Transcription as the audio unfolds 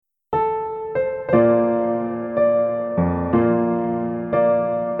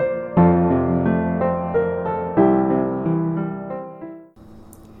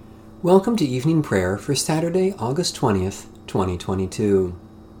Welcome to evening prayer for Saturday, August 20th, 2022.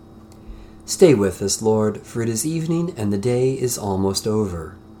 Stay with us, Lord, for it is evening and the day is almost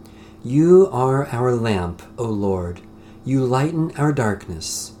over. You are our lamp, O Lord. You lighten our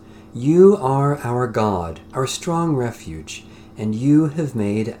darkness. You are our God, our strong refuge, and you have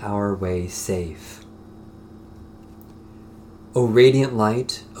made our way safe. O radiant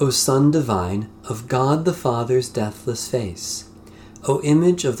light, O Son divine, of God the Father's deathless face, O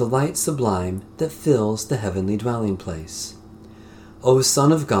image of the light sublime that fills the heavenly dwelling place. O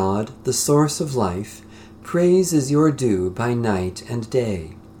Son of God, the source of life, praise is your due by night and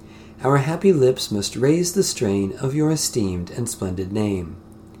day. Our happy lips must raise the strain of your esteemed and splendid name.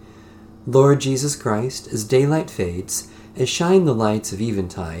 Lord Jesus Christ, as daylight fades, as shine the lights of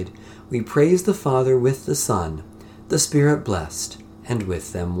eventide, we praise the Father with the Son, the Spirit blessed, and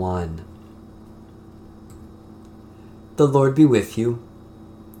with them one. The Lord be with you.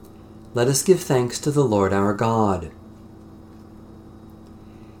 Let us give thanks to the Lord our God.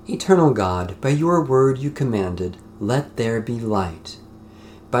 Eternal God, by your word you commanded, let there be light.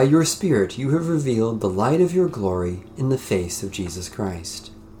 By your Spirit you have revealed the light of your glory in the face of Jesus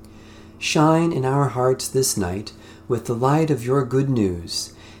Christ. Shine in our hearts this night with the light of your good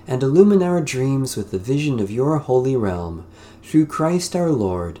news, and illumine our dreams with the vision of your holy realm, through Christ our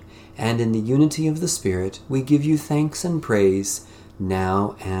Lord, and in the unity of the Spirit we give you thanks and praise,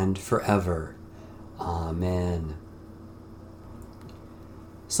 now and forever. Amen.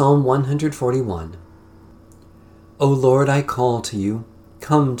 Psalm 141. O Lord, I call to you.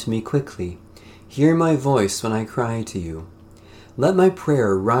 Come to me quickly. Hear my voice when I cry to you. Let my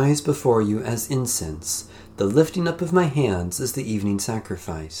prayer rise before you as incense, the lifting up of my hands as the evening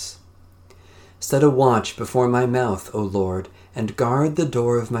sacrifice. Set a watch before my mouth, O Lord, and guard the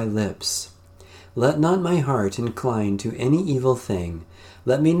door of my lips. Let not my heart incline to any evil thing.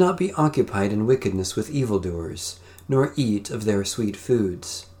 Let me not be occupied in wickedness with evildoers, nor eat of their sweet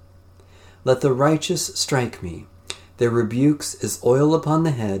foods. Let the righteous strike me. Their rebukes as oil upon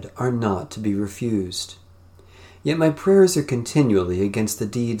the head are not to be refused. Yet my prayers are continually against the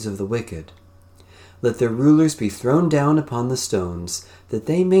deeds of the wicked. Let their rulers be thrown down upon the stones, that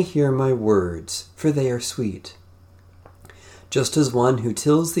they may hear my words, for they are sweet. Just as one who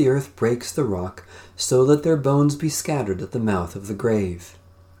tills the earth breaks the rock, so let their bones be scattered at the mouth of the grave.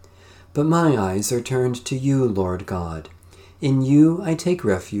 But my eyes are turned to you, Lord God. In you I take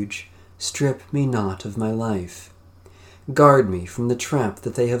refuge. Strip me not of my life. Guard me from the trap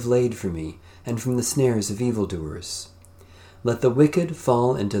that they have laid for me, and from the snares of evildoers. Let the wicked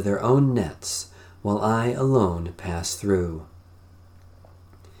fall into their own nets, while I alone pass through.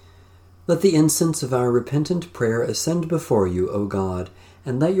 Let the incense of our repentant prayer ascend before you, O God,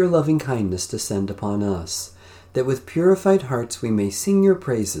 and let your loving kindness descend upon us, that with purified hearts we may sing your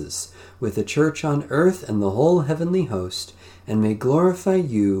praises, with the church on earth and the whole heavenly host, and may glorify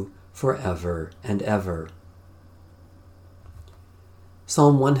you forever and ever.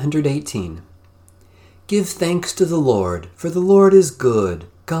 Psalm 118. Give thanks to the Lord, for the Lord is good.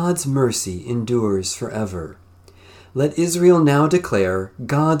 God's mercy endures forever. Let Israel now declare,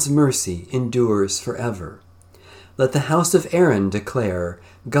 God's mercy endures forever. Let the house of Aaron declare,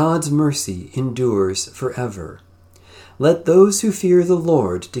 God's mercy endures forever. Let those who fear the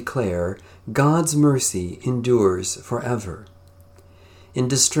Lord declare, God's mercy endures forever. In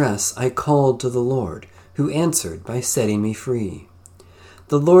distress I called to the Lord, who answered by setting me free.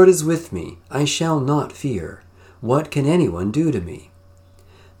 The Lord is with me, I shall not fear. What can anyone do to me?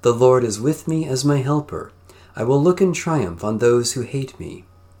 The Lord is with me as my helper. I will look in triumph on those who hate me.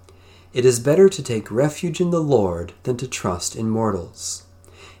 It is better to take refuge in the Lord than to trust in mortals.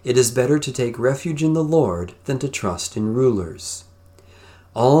 It is better to take refuge in the Lord than to trust in rulers.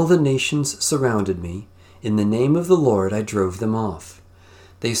 All the nations surrounded me. In the name of the Lord I drove them off.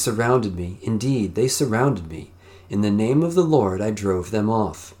 They surrounded me, indeed, they surrounded me. In the name of the Lord I drove them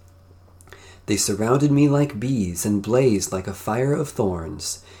off. They surrounded me like bees and blazed like a fire of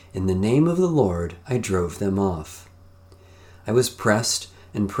thorns. In the name of the Lord I drove them off. I was pressed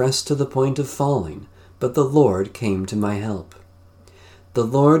and pressed to the point of falling, but the Lord came to my help. The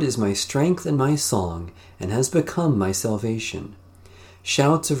Lord is my strength and my song, and has become my salvation.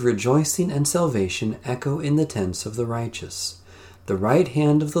 Shouts of rejoicing and salvation echo in the tents of the righteous. The right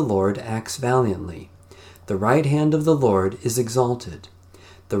hand of the Lord acts valiantly. The right hand of the Lord is exalted.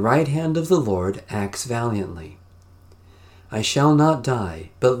 The right hand of the Lord acts valiantly. I shall not die,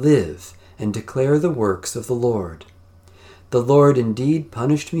 but live, and declare the works of the Lord. The Lord indeed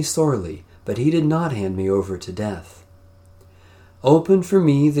punished me sorely, but he did not hand me over to death. Open for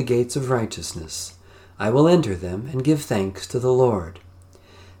me the gates of righteousness. I will enter them and give thanks to the Lord.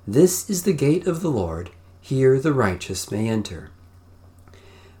 This is the gate of the Lord. Here the righteous may enter.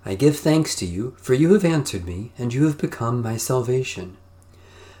 I give thanks to you, for you have answered me, and you have become my salvation.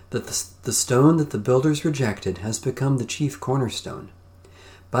 That the stone that the builders rejected has become the chief cornerstone.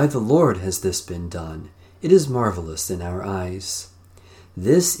 By the Lord has this been done. It is marvelous in our eyes.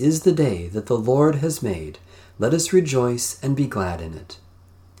 This is the day that the Lord has made. Let us rejoice and be glad in it.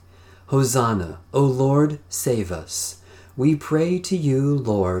 Hosanna, O Lord, save us. We pray to you,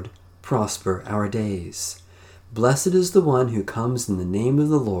 Lord, prosper our days. Blessed is the one who comes in the name of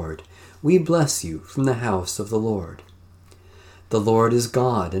the Lord. We bless you from the house of the Lord. The Lord is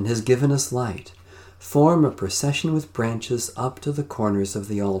God and has given us light. Form a procession with branches up to the corners of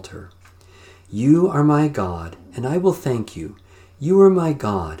the altar. You are my God, and I will thank you. You are my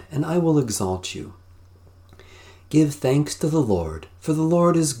God, and I will exalt you. Give thanks to the Lord, for the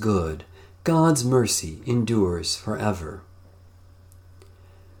Lord is good. God's mercy endures forever.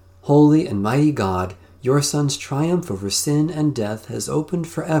 Holy and mighty God, your Son's triumph over sin and death has opened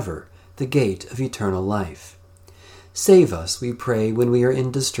forever the gate of eternal life. Save us, we pray, when we are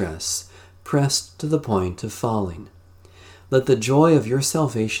in distress, pressed to the point of falling. Let the joy of your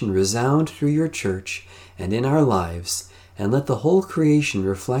salvation resound through your church and in our lives, and let the whole creation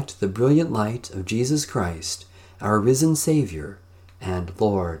reflect the brilliant light of Jesus Christ, our risen Savior and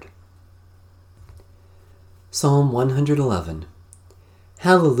Lord. Psalm 111.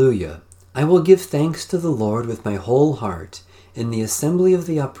 Hallelujah! I will give thanks to the Lord with my whole heart, in the assembly of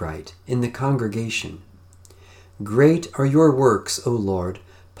the upright, in the congregation. Great are your works, O Lord,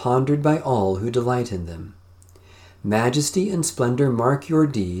 pondered by all who delight in them. Majesty and splendor mark your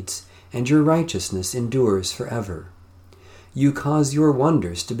deeds, and your righteousness endures forever. You cause your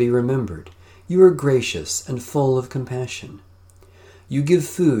wonders to be remembered. You are gracious and full of compassion. You give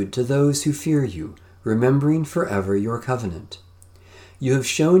food to those who fear you, remembering forever your covenant. You have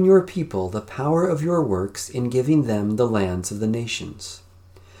shown your people the power of your works in giving them the lands of the nations.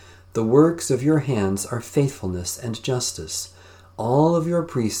 The works of your hands are faithfulness and justice. All of your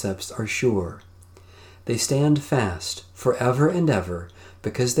precepts are sure. They stand fast forever and ever,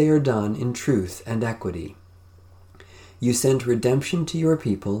 because they are done in truth and equity. You sent redemption to your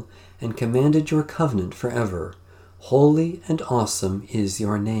people and commanded your covenant forever. Holy and awesome is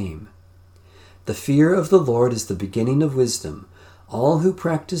your name. The fear of the Lord is the beginning of wisdom. All who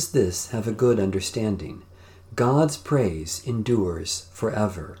practice this have a good understanding. God's praise endures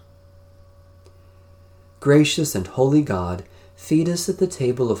forever. Gracious and holy God, feed us at the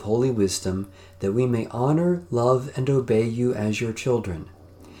table of holy wisdom, that we may honor, love, and obey you as your children.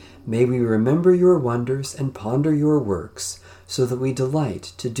 May we remember your wonders and ponder your works, so that we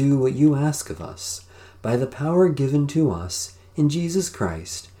delight to do what you ask of us, by the power given to us in Jesus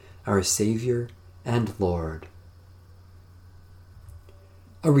Christ, our Savior and Lord.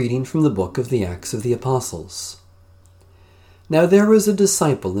 A reading from the book of the Acts of the Apostles. Now there was a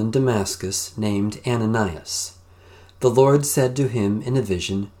disciple in Damascus named Ananias. The Lord said to him in a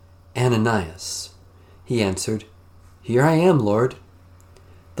vision, Ananias. He answered, Here I am, Lord.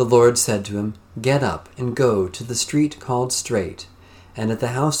 The Lord said to him, Get up and go to the street called Straight, and at the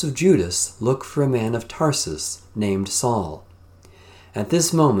house of Judas look for a man of Tarsus named Saul. At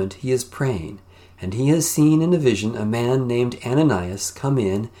this moment he is praying, and he has seen in a vision a man named Ananias come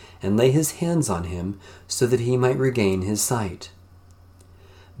in and lay his hands on him, so that he might regain his sight.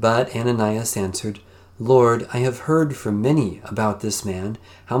 But Ananias answered, Lord, I have heard from many about this man,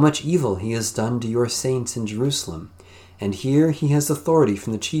 how much evil he has done to your saints in Jerusalem, and here he has authority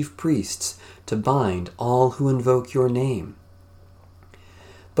from the chief priests to bind all who invoke your name.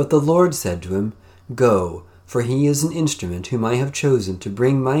 But the Lord said to him, Go, for he is an instrument whom I have chosen to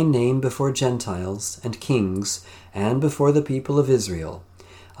bring my name before Gentiles and kings and before the people of Israel.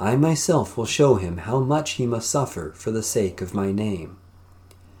 I myself will show him how much he must suffer for the sake of my name.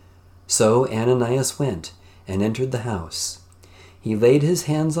 So Ananias went and entered the house. He laid his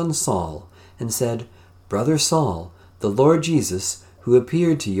hands on Saul and said, Brother Saul, the Lord Jesus, who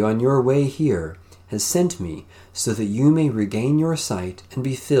appeared to you on your way here, has sent me so that you may regain your sight and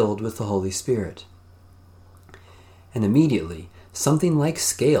be filled with the Holy Spirit. And immediately something like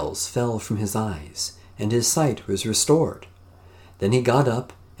scales fell from his eyes, and his sight was restored. Then he got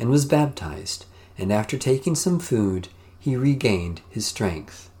up and was baptized, and after taking some food, he regained his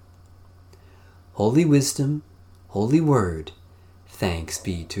strength. Holy wisdom, holy word, thanks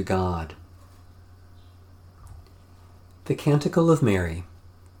be to God. The Canticle of Mary.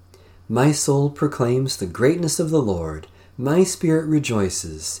 My soul proclaims the greatness of the Lord. My spirit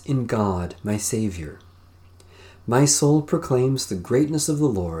rejoices in God my Savior. My soul proclaims the greatness of the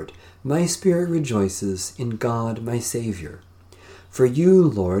Lord. My spirit rejoices in God my Savior. For you,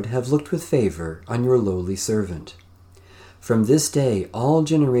 Lord, have looked with favor on your lowly servant. From this day all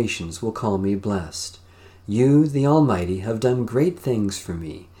generations will call me blessed. You, the Almighty, have done great things for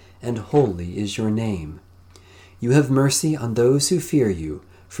me, and holy is your name. You have mercy on those who fear you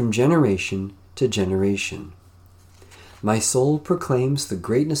from generation to generation. My soul proclaims the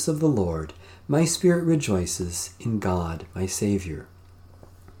greatness of the Lord. My spirit rejoices in God, my Savior.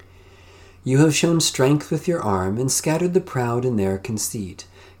 You have shown strength with your arm and scattered the proud in their conceit,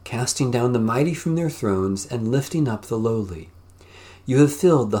 casting down the mighty from their thrones and lifting up the lowly. You have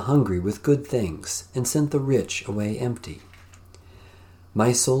filled the hungry with good things and sent the rich away empty.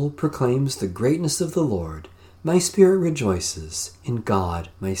 My soul proclaims the greatness of the Lord. My spirit rejoices in God,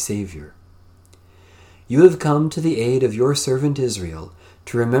 my Savior. You have come to the aid of your servant Israel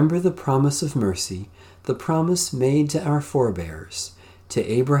to remember the promise of mercy, the promise made to our forebears, to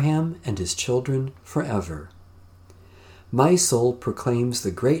Abraham and his children forever. My soul proclaims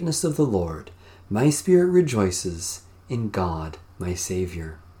the greatness of the Lord. My spirit rejoices in God, my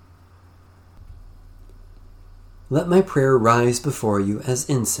Savior. Let my prayer rise before you as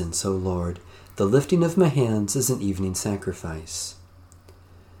incense, O Lord. The lifting of my hands is an evening sacrifice.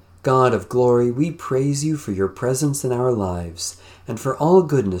 God of glory, we praise you for your presence in our lives and for all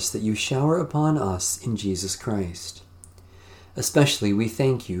goodness that you shower upon us in Jesus Christ. Especially we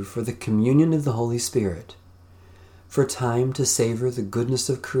thank you for the communion of the Holy Spirit, for time to savor the goodness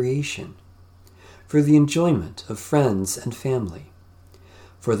of creation, for the enjoyment of friends and family,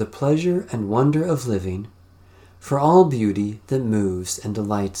 for the pleasure and wonder of living, for all beauty that moves and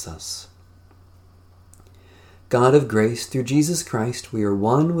delights us. God of grace, through Jesus Christ, we are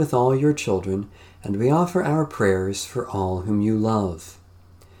one with all your children, and we offer our prayers for all whom you love.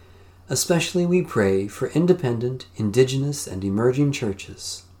 Especially we pray for independent, indigenous, and emerging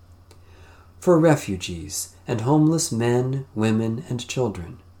churches, for refugees and homeless men, women, and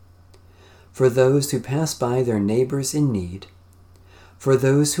children, for those who pass by their neighbors in need, for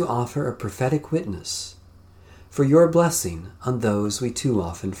those who offer a prophetic witness, for your blessing on those we too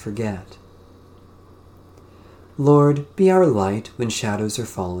often forget. Lord, be our light when shadows are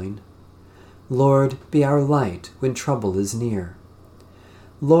falling. Lord, be our light when trouble is near.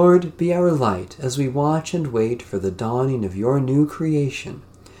 Lord, be our light as we watch and wait for the dawning of your new creation.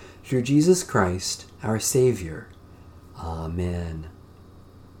 Through Jesus Christ, our Savior. Amen.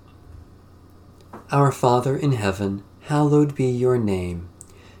 Our Father in heaven, hallowed be your name.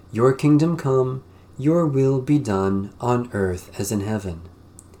 Your kingdom come, your will be done on earth as in heaven.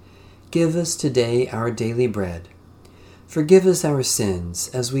 Give us today our daily bread. Forgive us our sins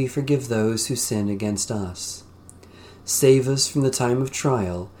as we forgive those who sin against us. Save us from the time of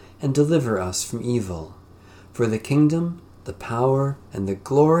trial and deliver us from evil. For the kingdom, the power, and the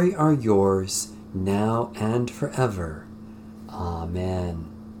glory are yours, now and forever. Amen.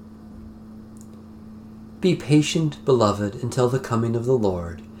 Be patient, beloved, until the coming of the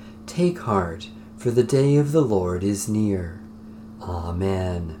Lord. Take heart, for the day of the Lord is near.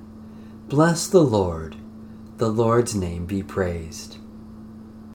 Amen. Bless the Lord. The Lord's name be praised.